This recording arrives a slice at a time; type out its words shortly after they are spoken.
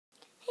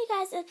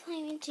guys, it's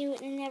Playing to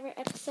in another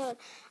episode.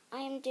 I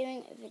am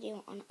doing a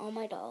video on all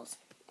my dolls.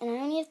 And I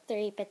only have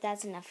 3, but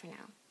that's enough for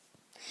now.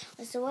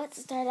 So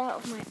let's start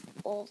out with my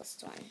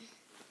oldest one.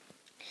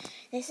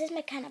 This is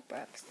McKenna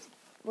Brooks,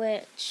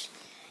 which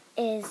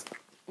is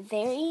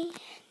very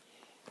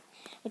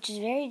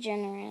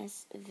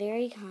generous,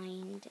 very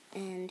kind,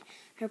 and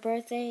her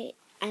birthday,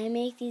 I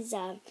make these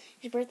up.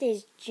 Her birthday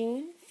is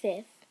June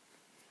 5th,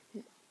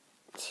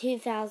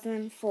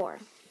 2004.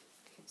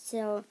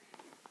 So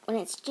when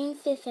it's June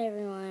 5th,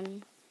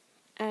 everyone,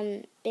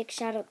 big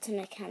shout out to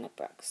McKenna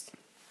Brooks.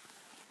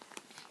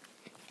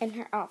 And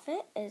her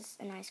outfit is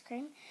an ice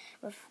cream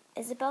with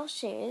Isabel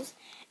shoes,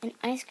 an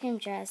ice cream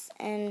dress,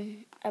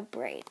 and a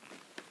braid.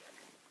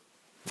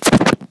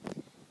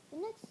 The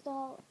next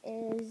doll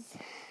is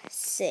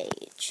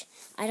Sage.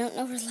 I don't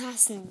know her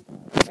last name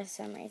for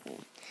some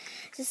reason.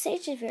 So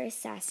Sage is very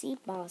sassy,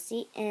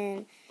 bossy,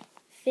 and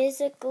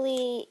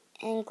physically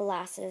in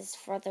glasses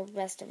for the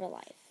rest of her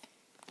life.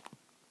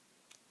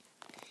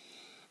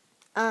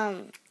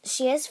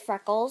 She has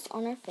freckles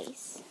on her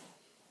face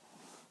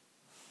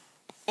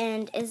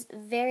and is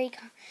very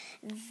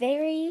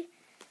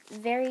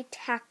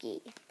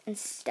tacky and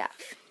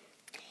stuff.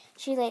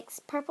 She likes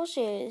purple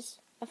shoes,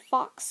 a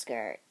fox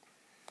skirt,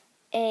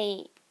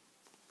 a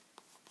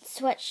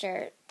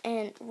sweatshirt,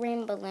 and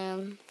rainbow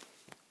balloon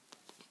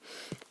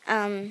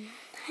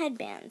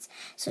headbands.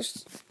 So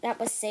that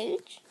was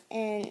Sage,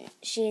 and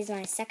she is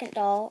my second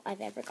doll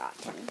I've ever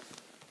gotten.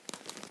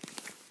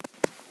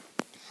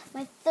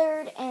 My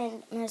third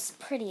and most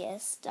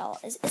prettiest doll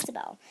is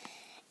Isabel.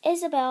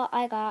 Isabel,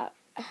 I got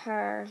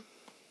her...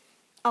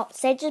 Oh,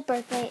 Sage's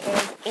birthday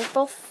is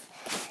April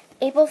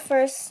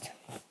 1st,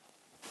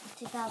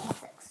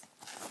 2006.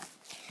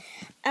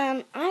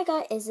 I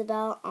got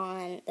Isabel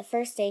on the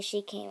first day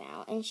she came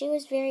out, and she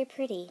was very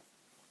pretty.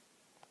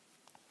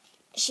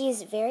 She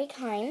is very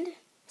kind,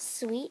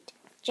 sweet,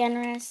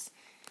 generous,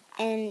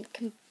 and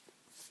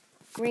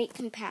great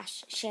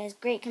compassion. She has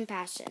great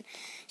compassion.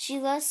 She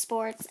loves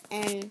sports,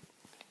 and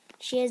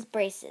she has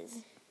braces.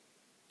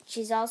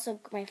 She's also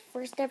my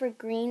first ever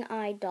green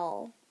eye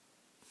doll,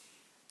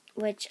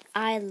 which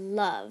I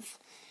love.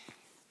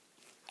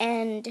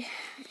 And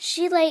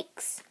she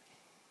likes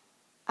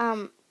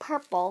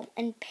purple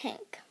and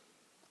pink.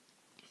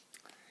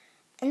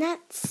 And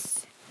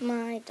that's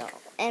my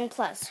doll. And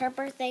plus, her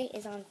birthday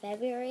is on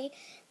February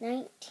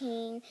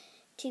 19,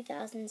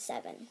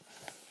 2007.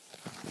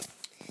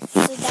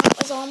 So that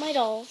was all my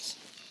dolls.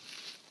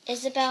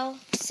 Isabel,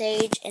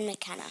 Sage, and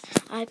McKenna.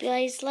 I hope you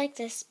guys like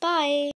this. Bye!